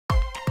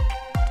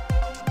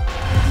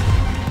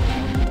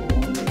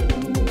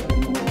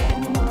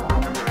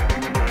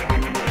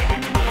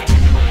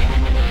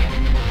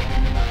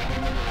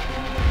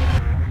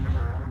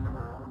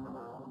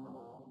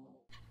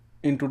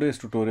In today's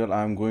tutorial,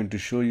 I am going to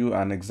show you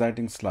an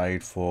exciting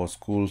slide for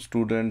school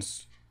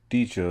students,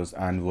 teachers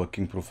and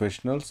working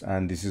professionals,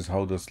 and this is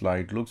how the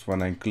slide looks.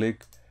 When I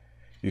click,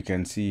 you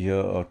can see here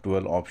a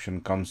 12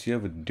 option comes here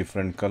with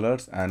different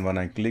colors, and when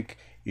I click,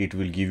 it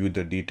will give you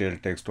the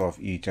detailed text of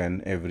each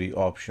and every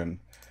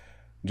option.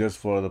 Just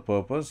for the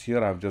purpose,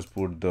 here I've just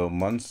put the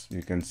months.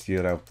 You can see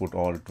here I've put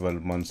all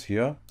 12 months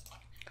here.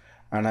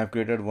 And I've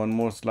created one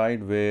more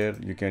slide where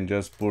you can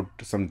just put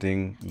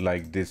something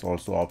like this,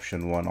 also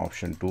option 1,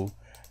 option 2,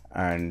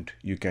 and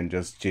you can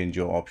just change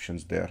your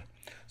options there.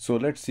 So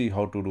let's see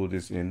how to do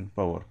this in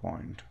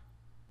PowerPoint.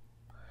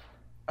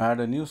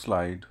 Add a new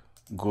slide,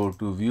 go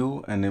to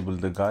view, enable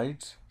the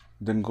guides,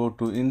 then go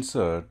to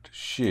insert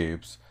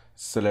shapes,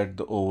 select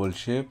the oval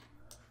shape,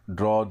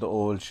 draw the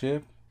oval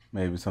shape,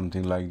 maybe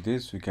something like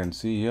this. You can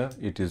see here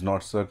it is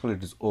not circle,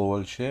 it is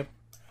oval shape.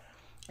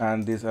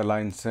 And this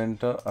align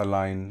center,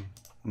 align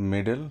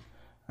middle,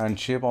 and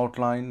shape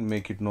outline,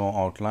 make it no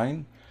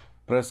outline.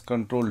 Press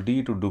Ctrl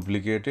D to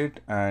duplicate it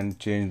and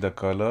change the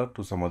color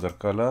to some other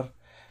color,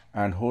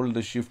 and hold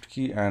the shift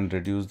key and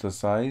reduce the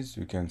size.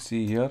 You can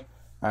see here.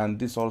 And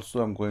this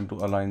also I'm going to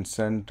align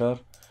center,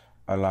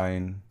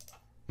 align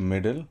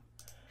middle,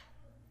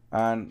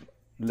 and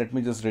let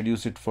me just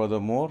reduce it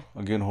furthermore.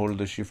 Again, hold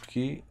the shift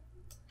key,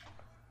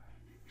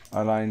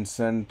 align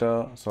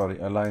center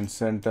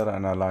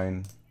and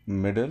align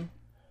middle,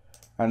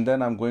 and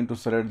then I'm going to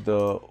select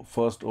the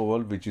first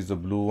oval, which is the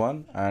blue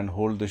one, and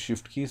hold the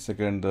shift key,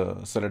 select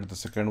the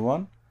second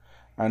one,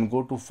 and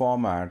go to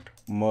format,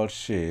 merge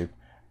shape,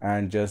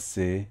 and just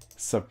say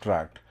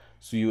subtract.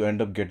 So you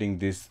end up getting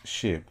this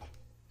shape.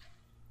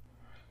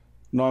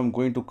 Now I'm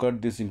going to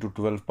cut this into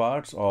 12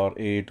 parts or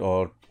 8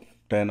 or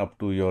 10 up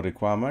to your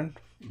requirement.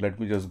 Let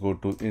me just go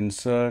to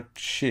insert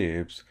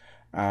shapes,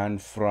 and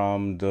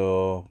from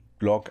the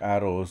block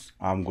arrows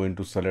I'm going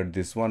to select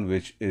this one,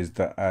 which is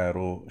the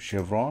arrow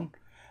chevron,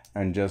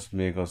 and just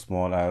make a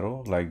small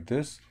arrow like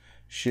this.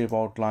 Shape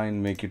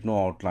outline, make it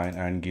no outline,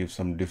 and give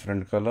some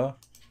different color,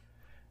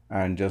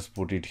 and just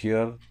put it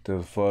here,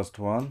 the first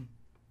one.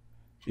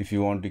 If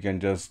you want, you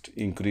can just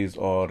increase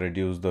or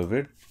reduce the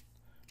width.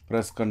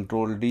 Press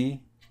Ctrl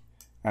D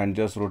and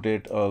just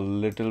rotate a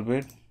little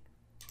bit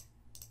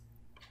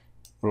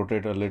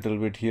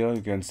here.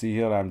 You can see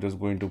here I'm just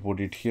going to put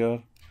it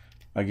here.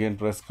 Again,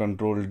 press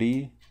Ctrl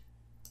D,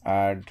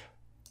 add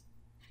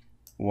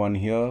one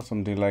here,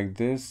 something like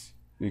this.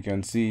 You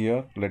can see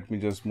here. Let me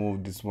just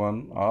move this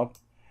one up,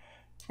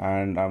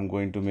 and I'm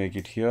going to make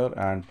it here,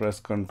 and press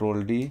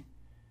Ctrl D,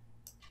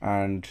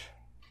 and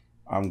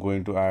I'm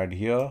going to add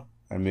here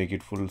and make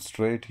it full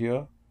straight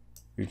here.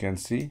 You can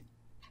see,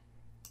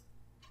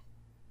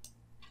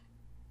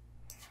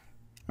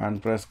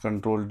 and press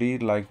Ctrl D.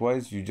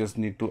 Likewise, you just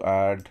need to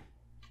add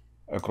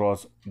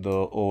across the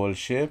oval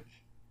shape.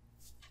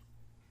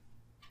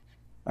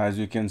 As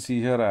you can see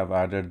here, I've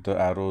added the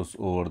arrows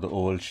over the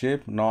oval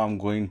shape. Now I'm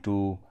going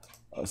to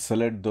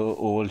select the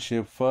oval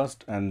shape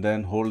first, and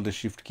then hold the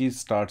shift key,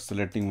 start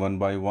selecting one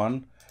by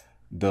one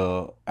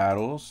the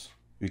arrows.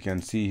 You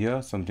can see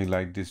here, something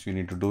like this, you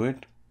need to do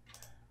it.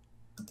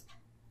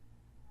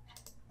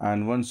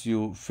 And once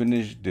you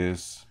finish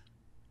this,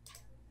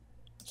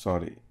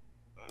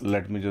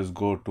 let me just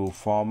go to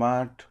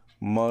format,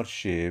 merge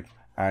shape,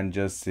 and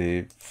just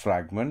say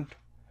fragment,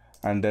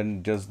 and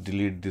then just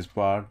delete this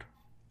part.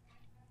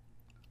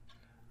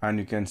 And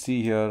you can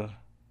see here,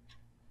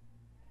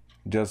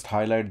 just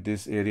highlight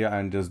this area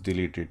and just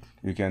delete it.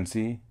 You can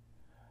see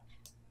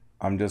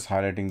I'm just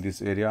highlighting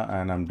this area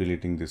and I'm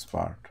deleting this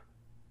part.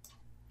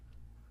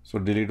 So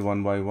delete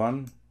one by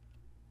one.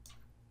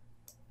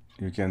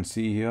 You can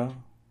see here.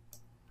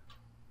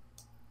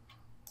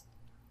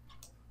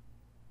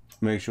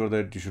 Make sure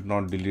that you should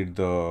not delete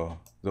the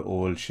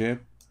oval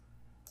shape,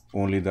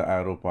 only the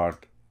arrow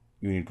part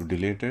you need to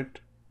delete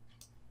it.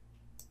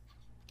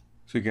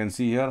 So you can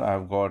see here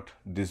I've got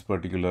this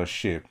particular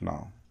shape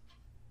now.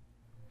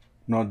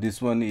 Now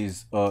this one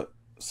is a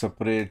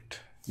separate,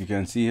 you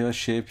can see here,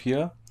 shape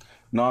here.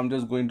 Now I'm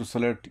just going to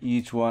select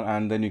each one,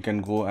 and then you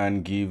can go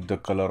and give the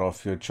color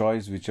of your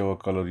choice, whichever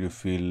color you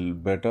feel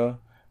better.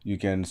 You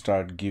can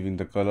start giving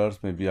the colors.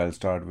 Maybe I'll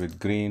start with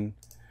green,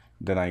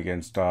 then I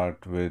can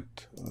start with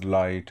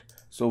light.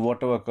 So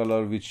whatever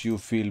color which you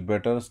feel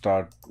better,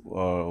 start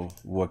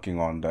working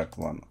on that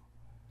one.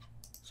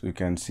 So you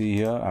can see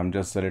here I'm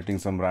just selecting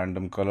some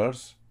random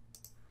colors.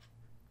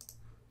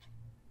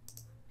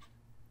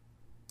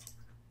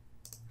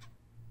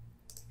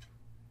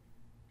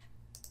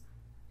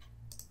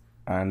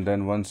 And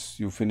then once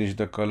you finish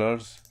the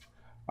colors,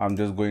 I'm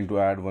just going to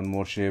add one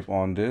more shape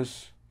on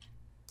this.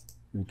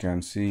 You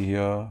can see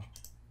here.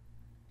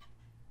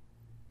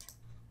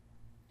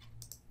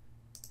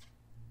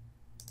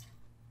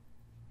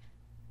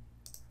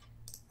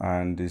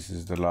 And this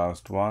is the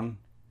last one,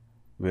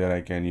 where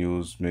I can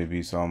use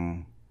maybe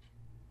some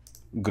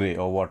gray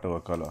or whatever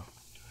color.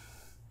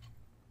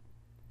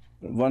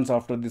 Once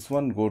after this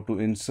one, go to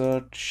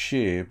insert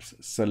shapes,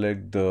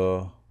 select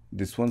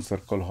this one,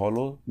 circle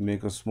hollow,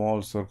 make a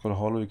small circle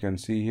hollow, you can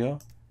see here,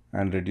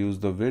 and reduce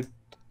the width.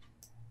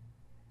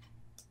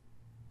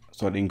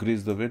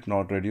 increase the width,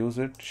 not reduce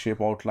it.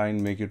 Shape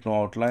outline, make it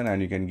no outline,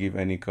 and you can give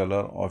any color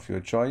of your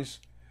choice.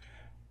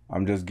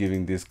 I'm just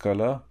giving this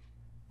color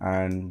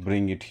and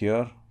bring it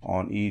here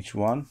on each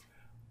one.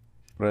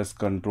 Press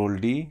Ctrl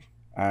D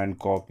and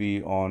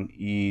copy on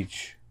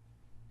each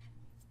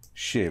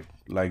shape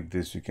like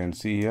this. You can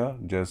see here,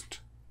 just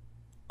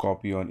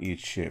copy on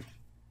each shape.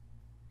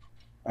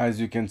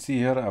 As you can see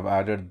here, I've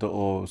added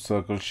the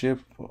circle shape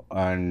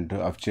and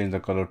I've changed the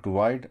color to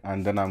white,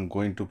 and then I'm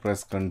going to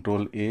press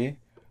Ctrl A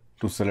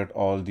to select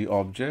all the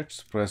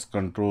objects, press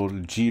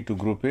Ctrl G to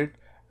group it,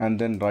 and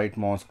then right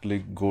mouse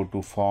click, go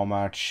to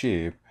Format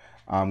Shape.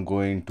 I'm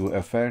going to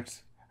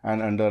Effects,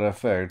 and under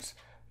Effects,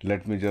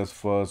 let me just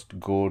first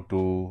go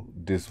to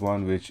this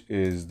one, which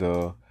is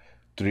the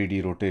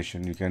 3D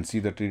rotation. You can see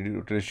the 3D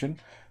rotation.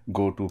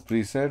 Go to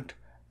Preset,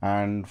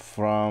 and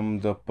from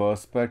the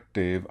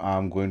perspective,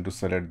 I'm going to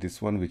select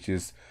this one, which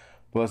is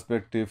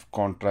perspective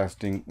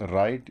contrasting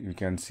right. You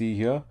can see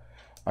here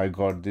I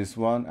got this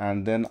one,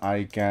 and then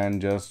I can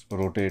just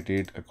rotate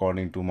it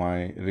according to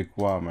my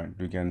requirement.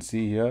 You can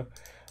see here,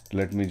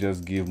 let me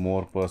just give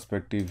more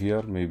perspective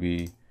here,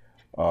 maybe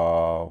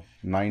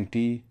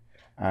 90,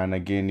 and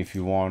again if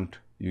you want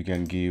you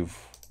can give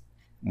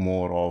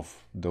more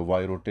of the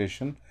Y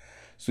rotation,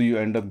 so you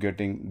end up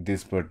getting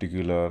this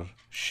particular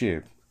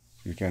shape.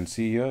 You can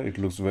see here it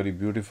looks very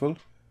beautiful.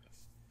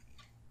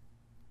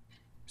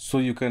 So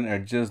you can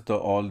adjust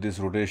all this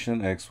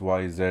rotation X,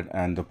 Y, Z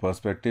and the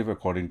perspective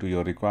according to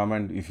your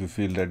requirement. If you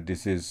feel that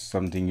this is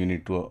something you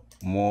need to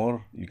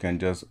more, you can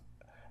just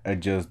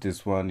adjust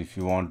this one. If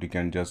you want, you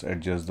can just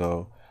adjust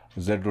the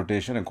Z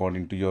rotation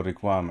according to your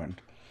requirement.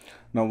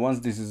 Now once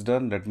this is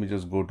done, let me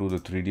just go to the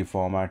 3D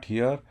format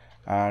here,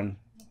 and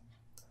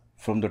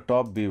from the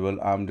top bevel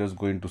I'm just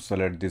going to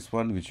select this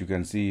one, which you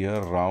can see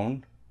here,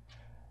 round.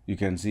 You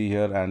can see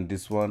here, and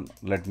this one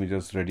let me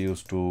just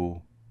reduce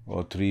to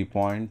 3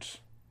 points,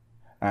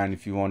 and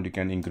if you want you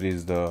can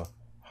increase the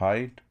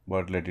height,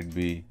 but let it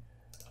be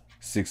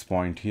 6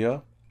 point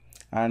here.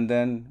 And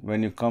then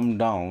when you come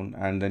down,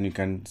 and then you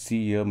can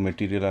see here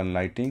material and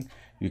lighting,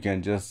 you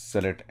can just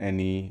select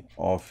any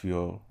of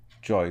your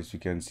choice. You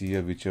can see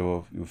here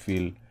whichever you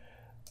feel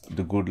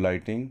the good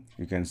lighting.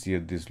 You can see here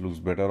this looks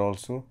better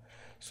also,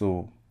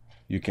 so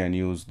you can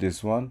use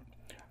this one.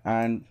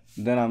 And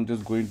then I'm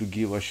just going to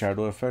give a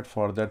shadow effect.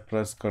 For that,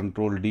 press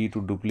Ctrl D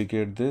to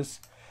duplicate this,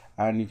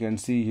 and you can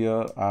see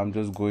here I'm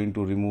just going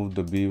to remove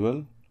the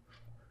bevel.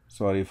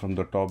 Sorry, from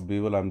the top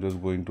bevel I'm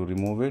just going to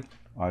remove it.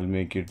 I'll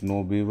make it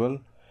no bevel,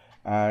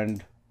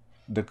 and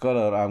the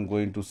color I'm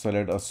going to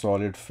select a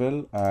solid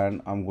fill,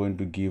 and I'm going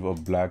to give a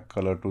black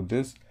color to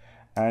this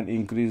and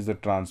increase the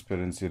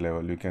transparency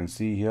level. You can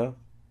see here,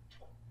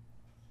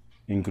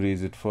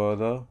 increase it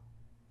further,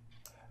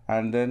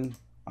 and then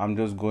I'm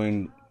just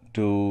going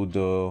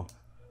to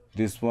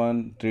this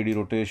one 3D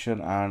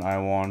rotation, and I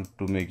want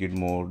to make it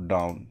more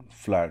down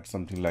flat,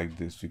 something like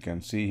this. You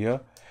can see here,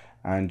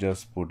 and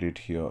just put it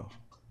here.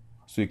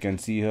 So you can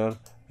see here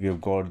we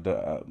have got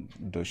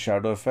the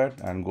shadow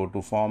effect, and go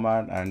to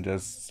format and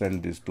just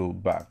send this to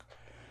back.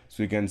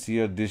 So you can see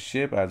here this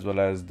shape as well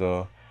as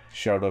the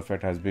shadow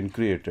effect has been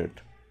created.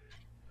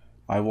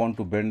 I want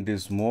to bend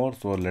this more,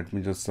 so let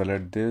me just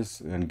select this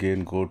and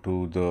again go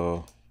to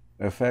the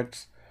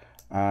effects,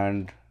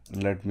 and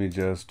let me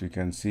just, you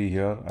can see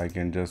here I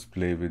can just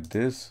play with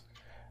this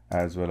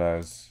as well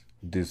as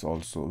this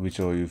also,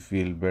 whichever you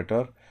feel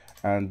better.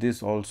 And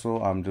this also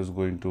I'm just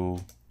going to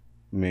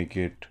make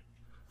it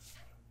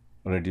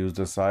reduce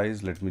the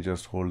size. Let me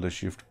just hold the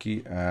shift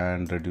key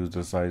and reduce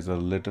the size a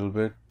little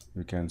bit.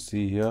 You can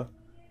see here,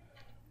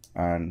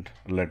 and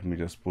let me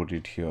just put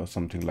it here,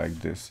 something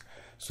like this.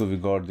 So we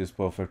got this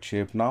perfect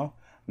shape now.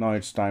 Now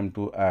it's time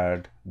to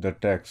add the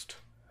text.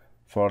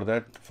 For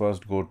that,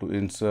 first go to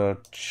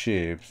Insert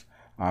Shapes.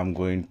 I'm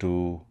going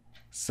to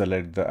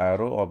select the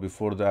arrow, or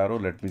before the arrow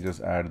let me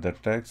just add the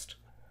text.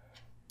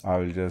 I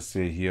will just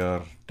say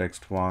here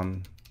text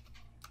 1,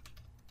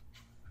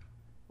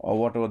 or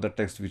whatever the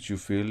text which you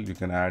feel you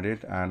can add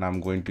it, and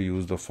I'm going to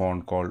use the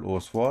font called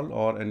Oswald,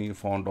 or any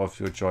font of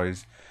your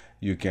choice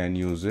you can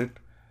use it.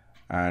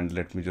 And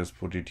let me just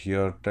put it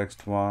here,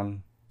 text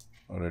 1,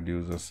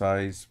 reduce the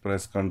size,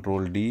 press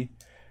Ctrl D.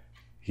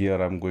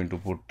 Here I'm going to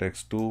put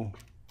text 2.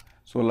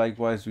 So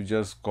likewise we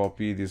just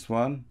copy this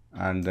one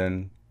and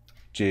then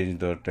change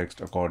the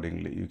text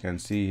accordingly. You can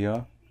see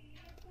here.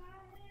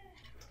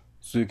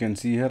 So you can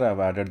see here I've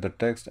added the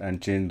text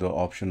and changed the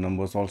option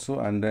numbers also,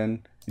 and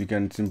then you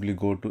can simply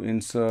go to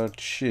Insert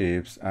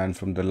Shapes, and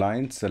from the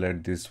line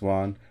select this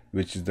one,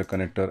 which is the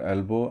connector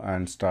elbow,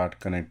 and start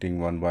connecting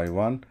one by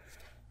one,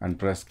 and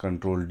press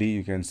Ctrl D.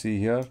 You can see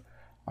here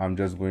I'm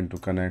just going to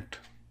connect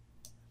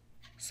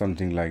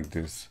something like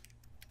this,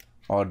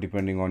 or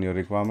depending on your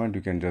requirement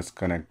you can just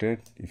connect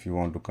it. If you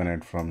want to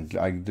connect from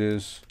like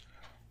this,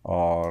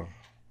 or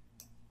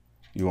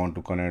you want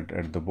to connect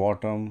at the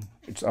bottom,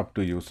 it's up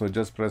to you. So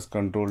just press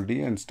Ctrl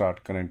D and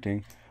start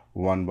connecting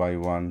one by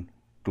one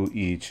to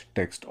each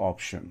text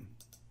option.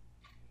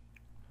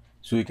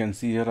 So you can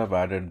see here I've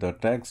added the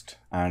text,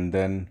 and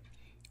then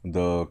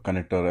the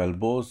connector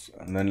elbows,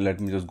 and then let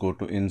me just go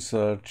to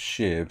insert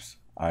shapes.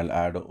 I'll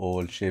add an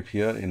oval shape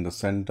here in the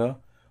center.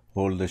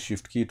 Hold the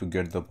shift key to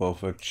get the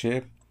perfect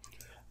shape,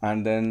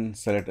 and then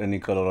select any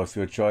color of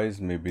your choice,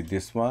 maybe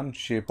this one.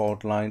 Shape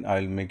outline,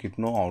 I'll make it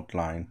no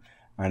outline,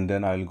 and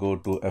then I'll go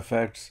to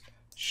effects,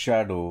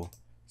 shadow,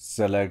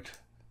 select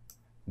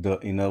the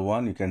inner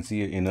one, you can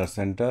see inner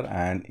center,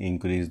 and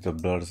increase the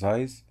blur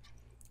size.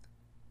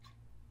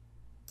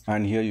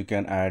 And here you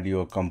can add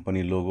your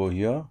company logo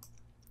here.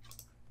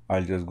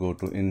 I'll just go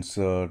to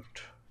insert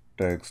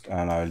text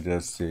and I'll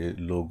just say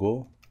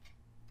logo.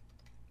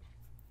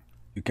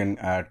 You can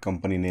add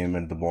company name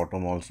at the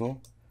bottom also,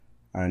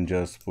 and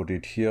just put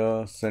it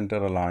here, center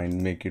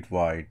align, make it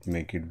white,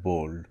 make it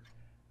bold,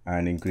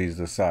 and increase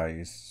the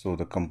size so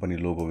the company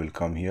logo will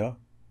come here.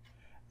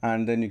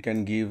 And then you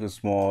can give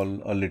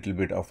a little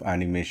bit of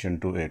animation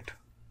to it.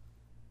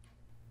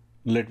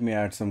 Let me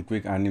add some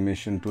quick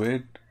animation to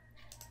it.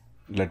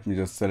 Let me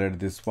just select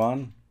this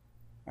one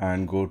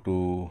and go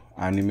to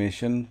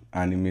animation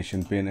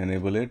pane,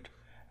 enable it,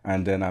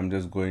 and then I'm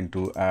just going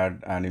to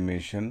add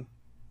animation,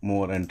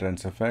 more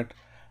entrance effect,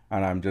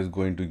 and I'm just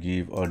going to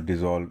give a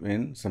dissolve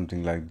in,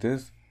 something like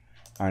this,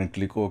 and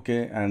click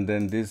OK. And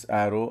then this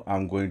arrow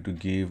I'm going to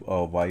give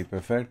a wipe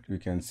effect, you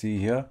can see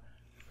here,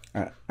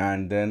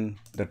 and then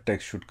the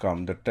text should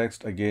come. The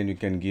text again you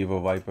can give a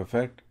wipe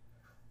effect,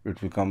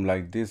 it will come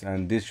like this,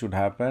 and this should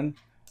happen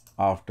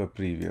after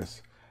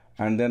previous.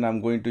 And then I'm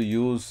going to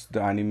use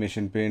the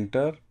animation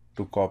painter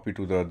to copy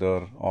to the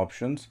other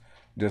options.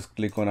 Just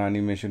click on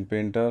animation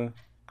painter,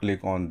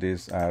 click on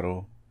this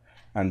arrow,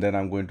 and then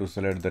I'm going to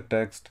select the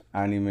text,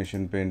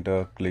 animation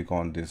painter, click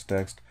on this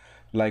text.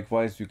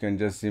 Likewise, you can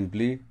just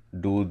simply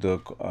do the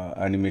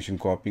animation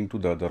copying to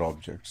the other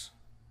objects.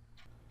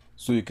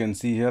 So you can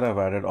see here I've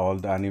added all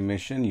the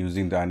animation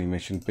using the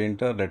animation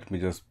painter. Let me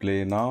just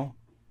play now.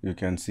 You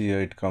can see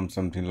here it comes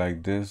something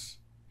like this.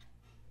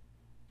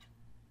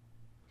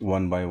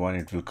 One by one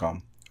it will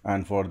come,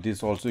 and for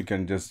this also you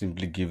can just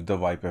simply give the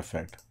wipe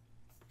effect.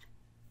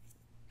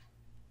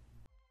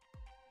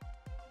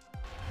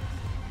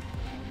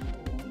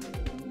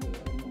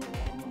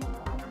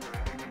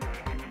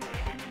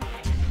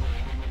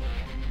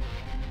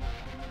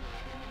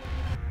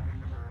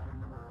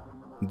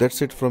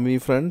 That's it from me,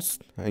 friends.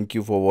 Thank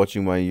you for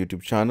watching my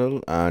YouTube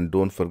channel, and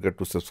don't forget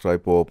to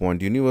subscribe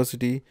PowerPoint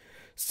University.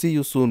 See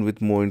you soon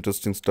with more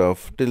interesting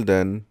stuff. Till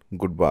then,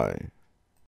 goodbye.